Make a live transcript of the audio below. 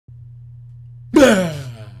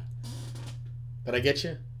Did I get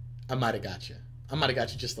you? I might have got you. I might have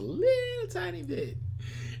got you just a little tiny bit.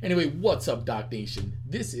 Anyway, what's up, Doc Nation?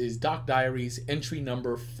 This is Doc Diaries entry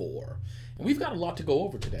number 4. And we've got a lot to go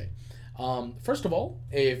over today. First of all,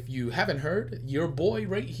 if you haven't heard, your boy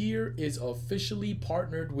right here is officially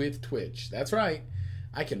partnered with Twitch. That's right.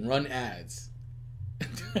 I can run ads.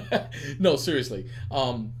 No, seriously.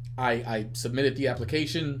 I submitted the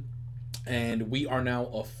application and we are now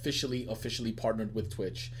officially partnered with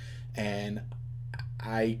Twitch. And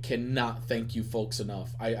I cannot thank you folks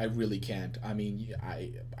enough. I really can't. I mean,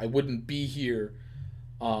 I wouldn't be here.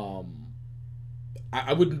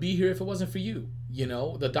 I wouldn't be here if it wasn't for you. You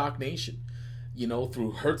know, the Doc Nation. You know,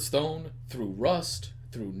 through Hearthstone, through Rust,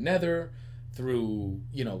 through Nether, through,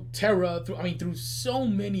 you know, Terra, through so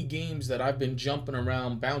many games that I've been jumping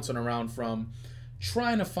around, bouncing around from,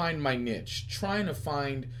 trying to find my niche, trying to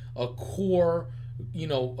find a core, you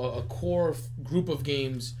know, a core group of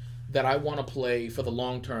games that I want to play for the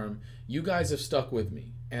long term. You guys have stuck with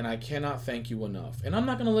me, and I cannot thank you enough. And I'm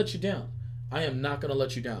not going to let you down. I am not going to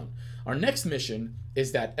let you down. Our next mission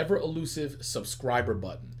is that ever elusive subscriber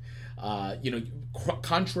button. You know,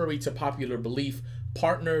 contrary to popular belief,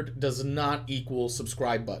 partnered does not equal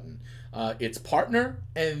subscribe button. It's partner,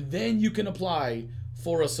 and then you can apply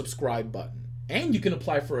for a subscribe button. And you can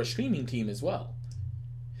apply for a streaming team as well.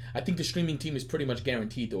 I think the streaming team is pretty much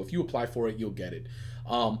guaranteed, though. If you apply for it, you'll get it.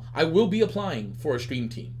 I will be applying for a stream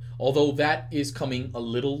team, although that is coming a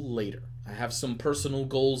little later. I have some personal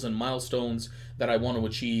goals and milestones that I want to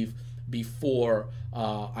achieve before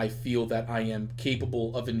I feel that I am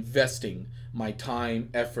capable of investing my time,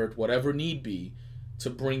 effort, whatever need be, to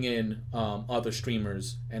bring in other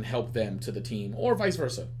streamers and help them to the team, or vice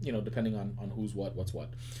versa, you know, depending on who's what, what's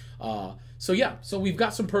what. So yeah, so we've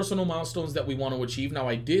got some personal milestones that we want to achieve. Now,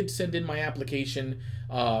 I did send in my application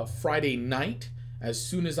Friday night, as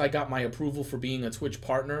soon as I got my approval for being a Twitch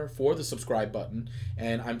partner for the subscribe button,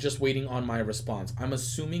 and I'm just waiting on my response. I'm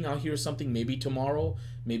assuming I'll hear something maybe tomorrow,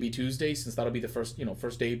 maybe Tuesday, since that'll be the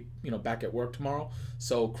first day, back at work tomorrow.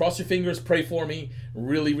 So cross your fingers, pray for me.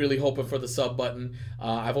 Really hoping for the sub button.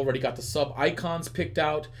 I've already got the sub icons picked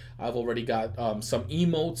out. I've already got some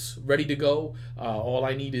emotes ready to go. All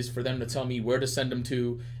I need is for them to tell me where to send them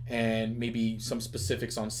to, and maybe some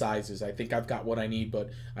specifics on sizes. I think I've got what I need,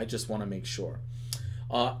 but I just want to make sure.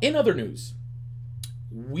 In other news,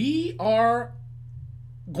 we are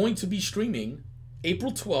going to be streaming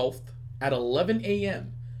April 12th at 11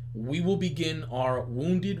 a.m. We will begin our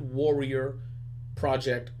Wounded Warrior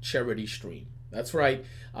Project charity stream. That's right.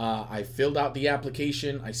 I filled out the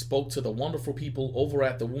application. I spoke to the wonderful people over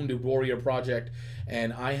at the Wounded Warrior Project,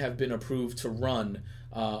 and I have been approved to run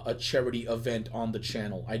a charity event on the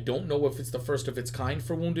channel. I don't know if it's the first of its kind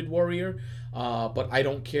for Wounded Warrior, but I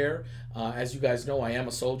don't care. As you guys know, I am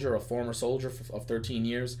a soldier, a former soldier of 13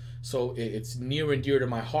 years, so it's near and dear to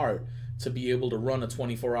my heart to be able to run a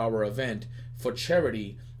 24-hour event for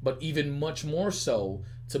charity, but even much more so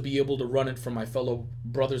to be able to run it for my fellow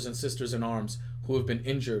brothers and sisters in arms who have been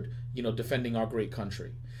injured, defending our great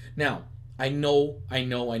country. Now, I know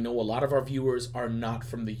a lot of our viewers are not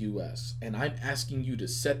from the US, and I'm asking you to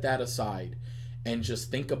set that aside and just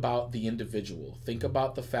think about the individual. Think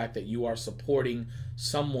about the fact that you are supporting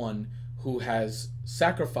someone who has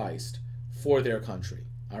sacrificed for their country,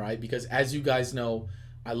 all right? Because as you guys know,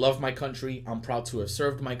 I love my country. I'm proud to have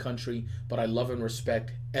served my country, but I love and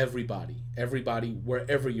respect everybody,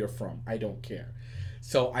 wherever you're from. I don't care.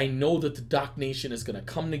 So I know that the Doc Nation is going to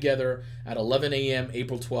come together at 11 a.m.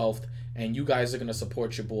 April 12th, and you guys are going to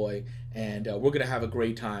support your boy, and we're going to have a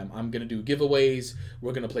great time. I'm going to do giveaways.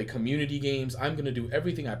 We're going to play community games. I'm going to do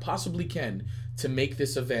everything I possibly can to make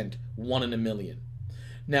this event one in a million.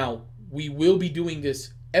 Now, we will be doing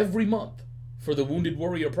this every month for the Wounded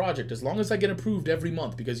Warrior Project, as long as I get approved every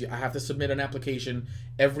month, because I have to submit an application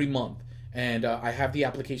every month, and I have the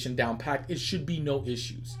application down packed. It should be no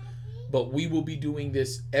issues. But we will be doing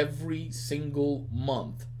this every single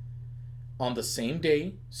month on the same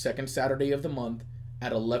day, second Saturday of the month,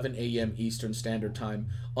 at 11 a.m. Eastern Standard Time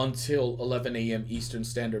until 11 a.m. Eastern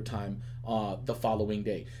Standard Time the following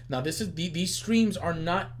day. Now, these streams are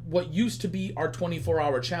not what used to be our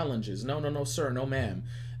 24-hour challenges. No, sir, no, ma'am.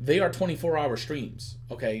 They are 24-hour streams,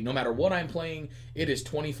 okay? No matter what I'm playing, it is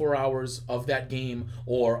 24 hours of that game,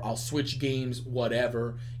 or I'll switch games,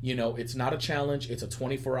 whatever. It's not a challenge. It's a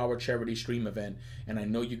 24-hour charity stream event, and I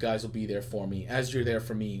know you guys will be there for me, as you're there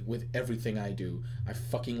for me with everything I do. I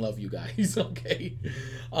fucking love you guys, okay?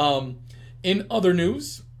 In other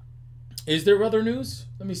news, is there other news?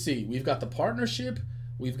 Let me see. We've got the partnership.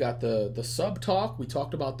 We've got the sub talk. We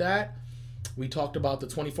talked about that. We talked about the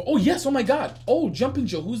 24. Oh yes, oh my God. Oh, jumping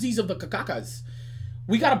jacuzzis of the kakakas.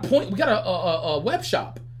 We got a point. We got a web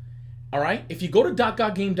shop. All right. If you go to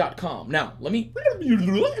 .gotgame.com now, let me.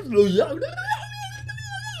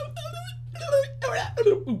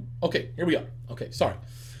 Okay, here we are. Okay, sorry.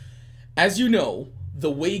 As you know,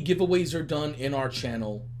 the way giveaways are done in our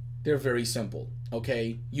channel, they're very simple.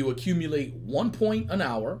 Okay, you accumulate 1 point an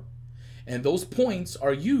hour, and those points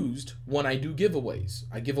are used when I do giveaways.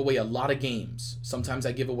 I give away a lot of games. Sometimes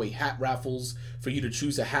I give away hat raffles for you to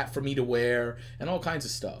choose a hat for me to wear and all kinds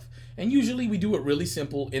of stuff. And usually we do it really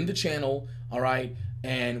simple in the channel, all right?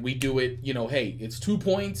 And we do it, you know, hey, it's 2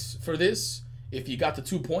 points for this. If you got the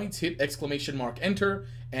 2 points, hit exclamation mark enter.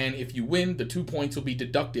 And if you win, the 2 points will be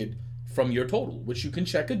deducted from your total, which you can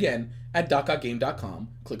check again at .gotgame.com.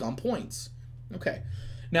 Click on points. Okay.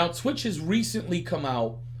 Now, Twitch has recently come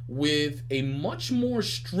out with a much more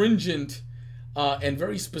stringent and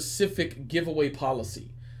very specific giveaway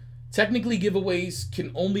policy. Technically, giveaways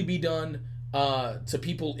can only be done to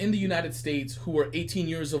people in the United States who are 18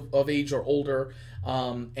 years of age or older,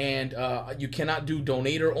 and you cannot do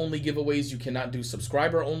donator-only giveaways, you cannot do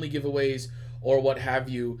subscriber-only giveaways, or what have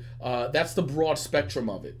you. That's the broad spectrum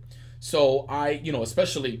of it. So I,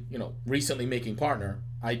 especially, recently making partner,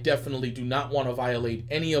 I definitely do not want to violate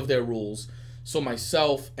any of their rules. So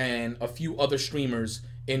myself and a few other streamers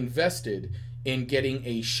invested in getting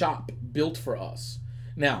a shop built for us.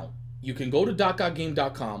 Now, you can go to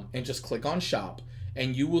 .gotgame.com and just click on shop,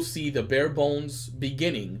 and you will see the bare bones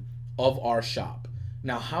beginning of our shop.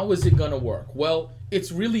 Now, how is it going to work? Well,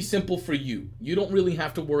 it's really simple for you. You don't really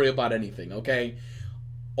have to worry about anything, okay?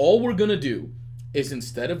 All we're going to do is,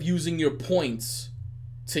 instead of using your points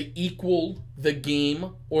to equal the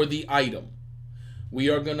game or the item, we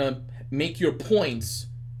are going to make your points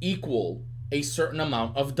equal a certain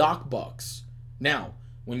amount of doc bucks. Now,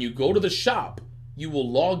 when you go to the shop, you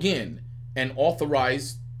will log in and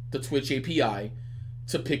authorize the Twitch API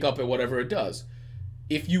to pick up at whatever it does.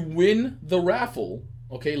 If you win the raffle,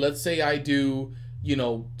 okay, let's say I do,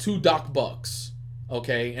 2 doc bucks,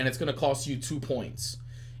 okay, and it's going to cost you 2 points.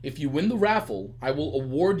 If you win the raffle, I will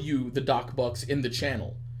award you the doc bucks in the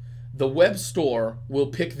channel. The web store will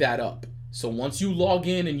pick that up. So once you log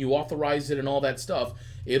in and you authorize it and all that stuff,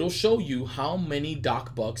 it'll show you how many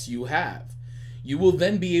doc bucks you have. You will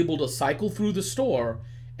then be able to cycle through the store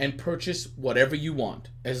and purchase whatever you want,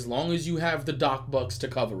 as long as you have the doc bucks to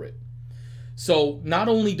cover it. So not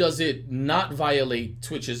only does it not violate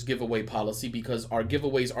Twitch's giveaway policy, because our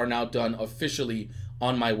giveaways are now done officially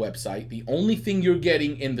on my website, the only thing you're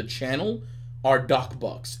getting in the channel are doc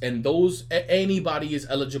bucks, and those, anybody is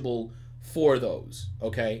eligible for those,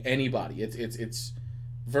 okay? Anybody. It's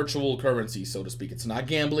virtual currency, so to speak. It's not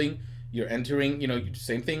gambling. You're entering,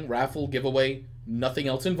 same thing, raffle, giveaway, nothing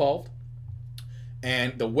else involved.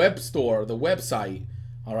 And the web store, the website,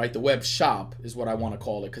 all right, the web shop is what I want to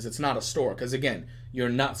call it, because it's not a store. Because again, you're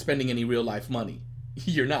not spending any real life money.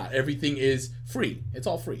 You're not. Everything is free. It's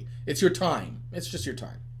all free. It's your time. It's just your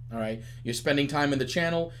time. All right. You're spending time in the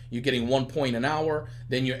channel. You're getting 1 point an hour.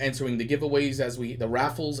 Then you're entering the giveaways the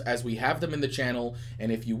raffles as we have them in the channel.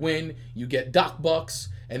 And if you win, you get doc bucks,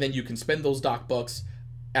 and then you can spend those doc bucks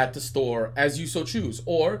at the store as you so choose,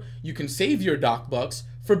 or you can save your doc bucks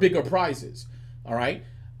for bigger prizes. All right.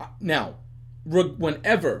 Now,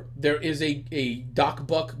 whenever there is a doc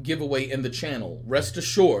buck giveaway in the channel, rest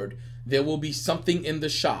assured there will be something in the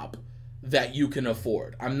shop that you can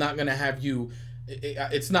afford. I'm not gonna have you.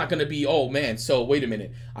 It's not gonna be, oh man, so wait a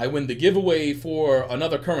minute, I win the giveaway for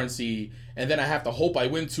another currency, and then I have to hope I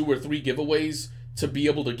win 2 or 3 giveaways to be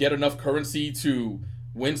able to get enough currency to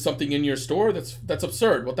win something in your store. That's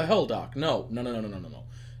absurd. What the hell, Doc? No.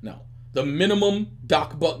 The minimum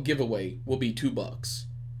doc buck giveaway will be $2.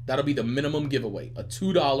 That'll be the minimum giveaway, a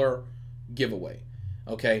 $2 giveaway.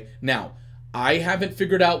 Okay. Now, I haven't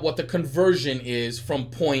figured out what the conversion is from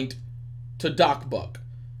point to doc buck,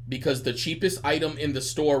 because the cheapest item in the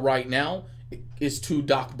store right now is 2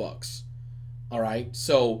 doc bucks. All right.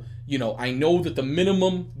 So, I know that the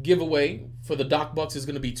minimum giveaway for the doc bucks is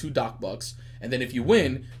going to be 2 doc bucks. And then if you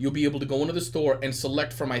win, you'll be able to go into the store and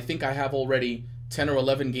select from, I think I have already 10 or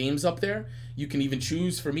 11 games up there. You can even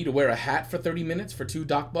choose for me to wear a hat for 30 minutes for 2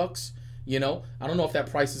 doc bucks. I don't know if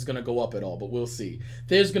that price is going to go up at all, but we'll see.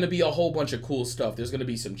 There's going to be a whole bunch of cool stuff. There's going to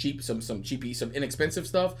be some some inexpensive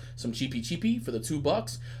stuff, some cheapy for the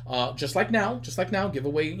 $2. Just like now, give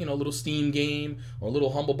away, a little Steam game or a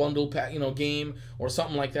little Humble Bundle game or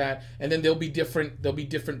something like that. And then there'll be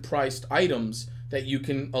different priced items that you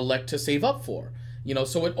can elect to save up for.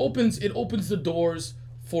 So it opens the doors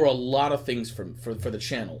for a lot of things for the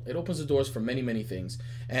channel. It opens the doors for many, many things.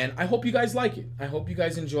 And I hope you guys like it. I hope you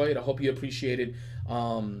guys enjoy it. I hope you appreciate it.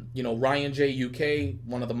 You know, Ryan J. UK,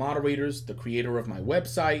 one of the moderators, the creator of my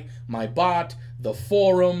website, my bot, the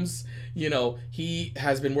forums, you know, he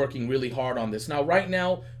has been working really hard on this. Now, right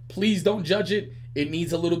now, please don't judge it. It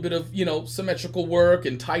needs a little bit of, you know, symmetrical work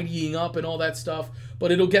and tidying up and all that stuff,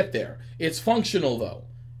 but it'll get there. It's functional though.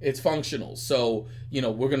 It's functional. So, you know,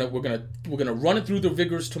 we're gonna run it through the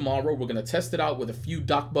vigors tomorrow. We're gonna test it out with a few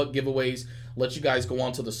DocBuck giveaways. Let you guys go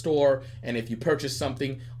onto the store, and if you purchase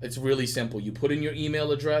something, it's really simple. You put in your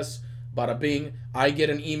email address, bada bing. I get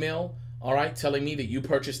an email, all right, telling me that you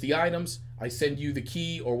purchased the items. I send you the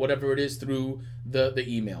key or whatever it is through the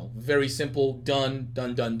email. Very simple. Done,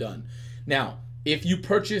 done, done, done. Now, if you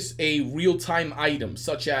purchase a real-time item,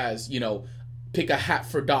 such as, you know, pick a hat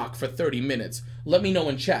for Doc for 30 minutes, let me know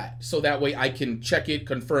in chat, so that way I can check it,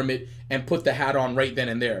 confirm it, and put the hat on right then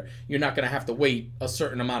and there. You're not going to have to wait a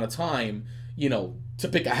certain amount of time, you know, to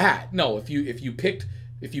pick a hat. No, if you pay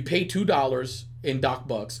 $2 in Doc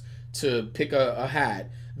Bucks to pick a hat,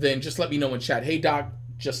 then just let me know in chat. Hey Doc,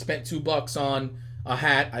 just spent $2 on a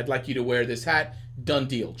hat. I'd like you to wear this hat. Done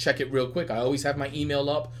deal. Check it real quick. I always have my email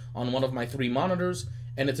up on one of my 3 monitors,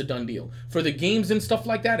 and it's a done deal. For the games and stuff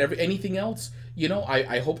like that, anything else, you know,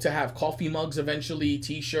 I hope to have coffee mugs eventually,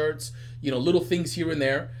 t-shirts, you know, little things here and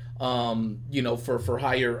there, you know, for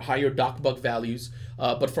higher DocBuck values.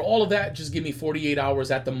 But for all of that, just give me 48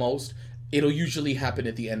 hours at the most. It'll usually happen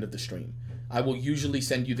at the end of the stream. I will usually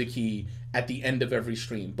send you the key at the end of every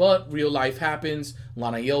stream. But real life happens.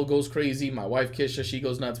 Lanael goes crazy. My wife Kisha, she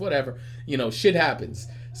goes nuts. Whatever. You know, shit happens.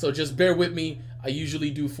 So just bear with me. I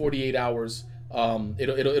usually do 48 hours.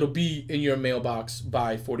 It'll be in your mailbox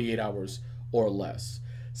by 48 hours or less.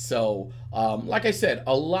 So, like I said,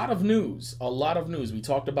 a lot of news. We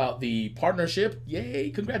talked about the partnership. Yay!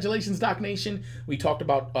 Congratulations, Doc Nation. We talked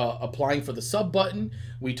about applying for the sub button.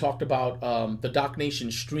 We talked about the Doc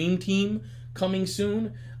Nation stream team coming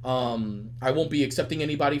soon. I won't be accepting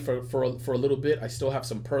anybody for a little bit. I still have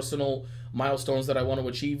some personal milestones that I want to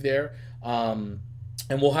achieve there.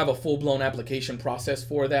 And we'll have a full-blown application process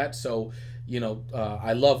for that. So, you know,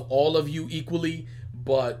 I love all of you equally,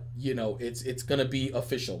 but, you know, it's going to be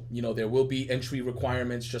official. You know, there will be entry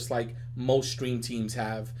requirements just like most stream teams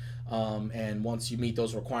have. And once you meet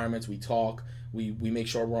those requirements, we talk. We make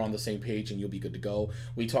sure we're on the same page, and you'll be good to go.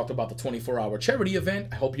 We talked about the 24-hour charity event.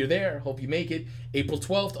 I hope you're there. Hope you make it. April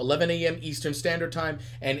 12th, 11 a.m. Eastern Standard Time,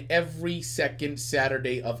 and every second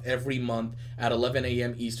Saturday of every month at 11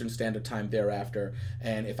 a.m. Eastern Standard Time thereafter.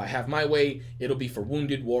 And if I have my way, it'll be for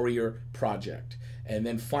Wounded Warrior Project. And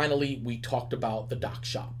then finally, we talked about the Doc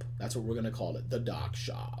Shop. That's what we're going to call it, the Doc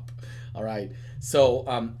Shop. All right. So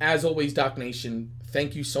as always, Doc Nation,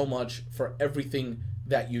 thank you so much for everything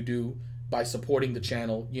that you do by supporting the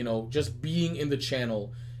channel. You know, just being in the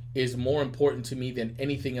channel is more important to me than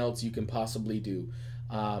anything else you can possibly do.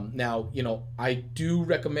 Now, you know, I do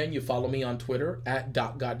recommend you follow me on Twitter at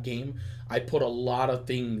DocGotGame. I put a lot of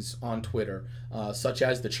things on Twitter, such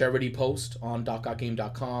as the charity post on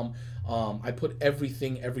DocGotGame.com. I put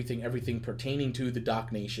everything pertaining to the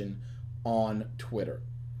Doc Nation on Twitter.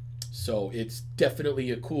 So it's definitely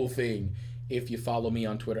a cool thing if you follow me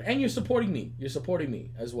on Twitter, and you're supporting me. You're supporting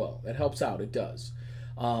me as well. That helps out. It does.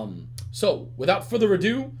 So without further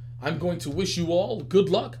ado, I'm going to wish you all good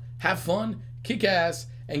luck, have fun, kick ass,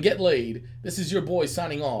 and get laid. This is your boy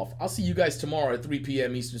signing off. I'll see you guys tomorrow at 3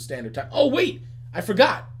 p.m. Eastern Standard Time. Oh, wait, I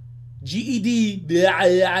forgot. GED.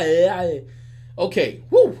 Okay,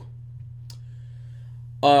 woo.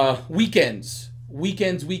 Weekends.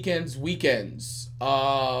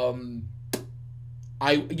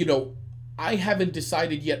 I haven't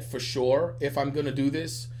decided yet for sure if I'm going to do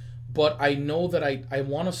this, but I know that I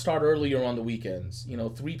want to start earlier on the weekends. You know,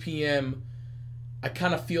 3 p.m., I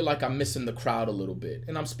kind of feel like I'm missing the crowd a little bit.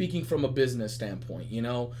 And I'm speaking from a business standpoint, you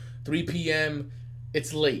know. 3 p.m.,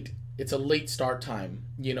 it's late. It's a late start time.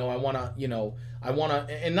 You know, I want to,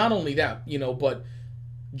 and not only that, you know, but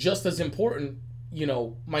just as important, you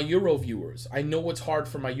know, my Euro viewers. I know it's hard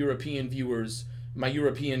for my European viewers, my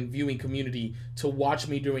European viewing community, to watch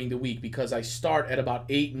me during the week because I start at about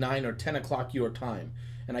 8, 9, or 10 o'clock your time.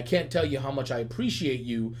 And I can't tell you how much I appreciate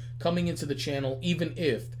you coming into the channel, even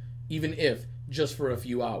if just for a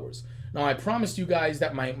few hours. Now, I promised you guys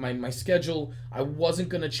that my schedule, I wasn't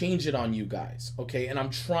going to change it on you guys, okay? And I'm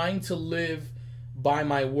trying to live by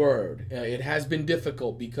my word. It has been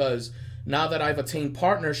difficult because now that I've attained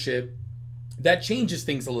partnership, that changes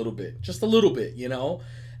things a little bit, just a little bit, you know?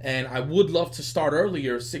 And I would love to start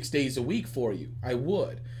earlier 6 days a week for you. I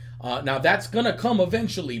would. Now, that's going to come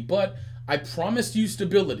eventually, but I promised you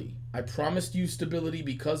stability. I promised you stability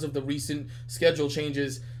because of the recent schedule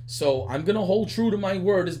changes. So I'm going to hold true to my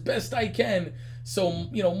word as best I can. So,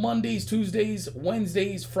 you know, Mondays, Tuesdays,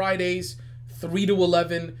 Wednesdays, Fridays, 3 to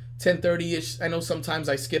 11, 10:30-ish. I know sometimes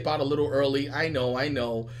I skip out a little early. I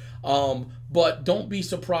know. But don't be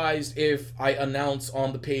surprised if I announce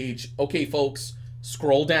on the page, okay, folks,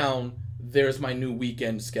 scroll down. There's my new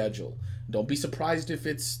weekend schedule. Don't be surprised if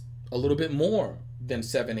it's a little bit more than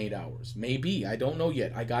 7-8 hours. Maybe. I don't know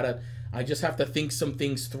yet. I just have to think some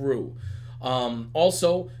things through.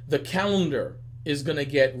 Also, the calendar is going to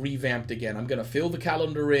get revamped again. I'm going to fill the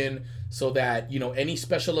calendar in so that, you know, any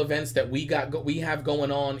special events that we have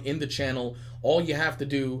going on in the channel, all you have to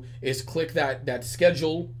do is click that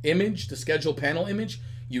schedule image, the schedule panel image.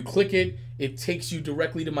 You click it, it takes you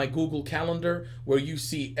directly to my Google Calendar where you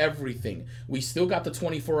see everything. We still got the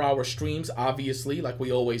 24-hour streams, obviously, like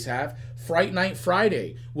we always have. Fright Night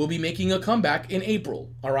Friday will be making a comeback in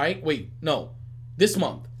April, all right? Wait, no, this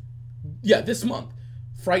month. Yeah, this month.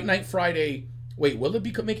 Fright Night Friday. Wait, will it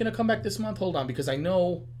be making a comeback this month? Hold on, because I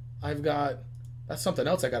know I've got... That's something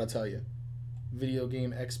else I got to tell you. Video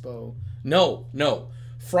Game Expo. No.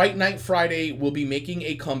 Fright Night Friday will be making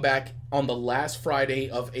a comeback on the last Friday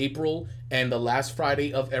of April and the last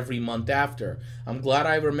Friday of every month after. I'm glad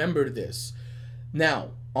I remembered this.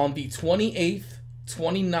 Now, on the 28th,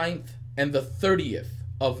 29th, and the 30th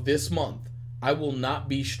of this month, I will not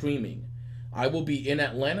be streaming. I will be in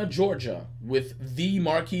Atlanta, Georgia with the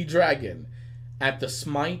Marquee Dragon at the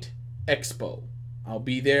Smite Expo. I'll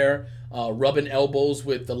be there rubbing elbows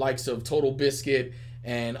with the likes of Total Biscuit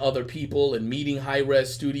and other people and meeting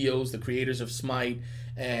Hi-Res Studios, the creators of Smite,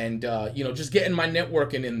 and you know, just getting my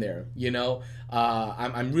networking in there. You know,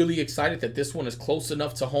 I'm really excited that this one is close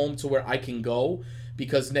enough to home to where I can go,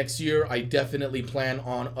 because next year I definitely plan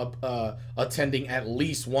on attending at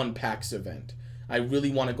least one PAX event. I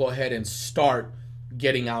really want to go ahead and start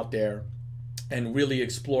getting out there and really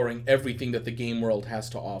exploring everything that the game world has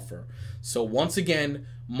to offer. So once again,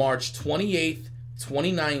 March 28th,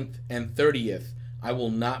 29th, and 30th, I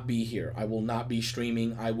will not be here. I will not be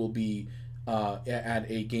streaming. I will be at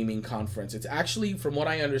a gaming conference. It's actually, from what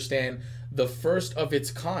I understand, the first of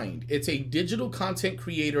its kind. It's a digital content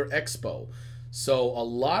creator expo. So a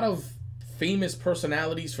lot of famous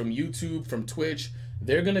personalities from YouTube, from Twitch,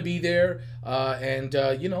 they're going to be there.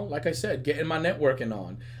 You know, like I said, getting my networking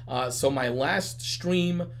on. So my last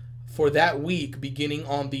stream for that week, beginning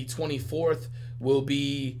on the 24th, will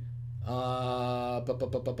be... will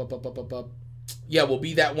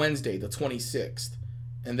be that Wednesday, the 26th.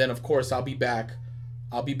 And then, of course, I'll be back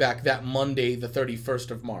that Monday, the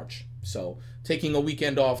 31st of March. So taking a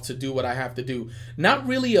weekend off to do what I have to do. Not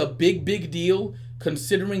really a big deal,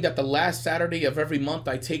 considering that the last Saturday of every month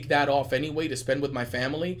I take that off anyway to spend with my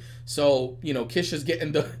family. So, you know, Kisha's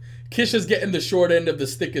getting the short end of the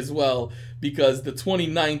stick as well, because the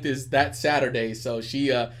 29th is that Saturday. So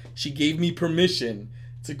she gave me permission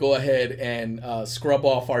to go ahead and scrub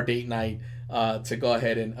off our date night to go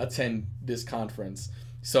ahead and attend this conference.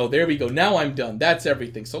 So there we go. Now I'm done. That's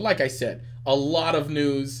everything. So like I said, a lot of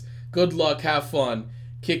news. Good luck. Have fun.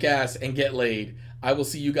 Kick ass and get laid. I will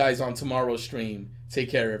see you guys on tomorrow's stream.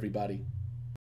 Take care, everybody.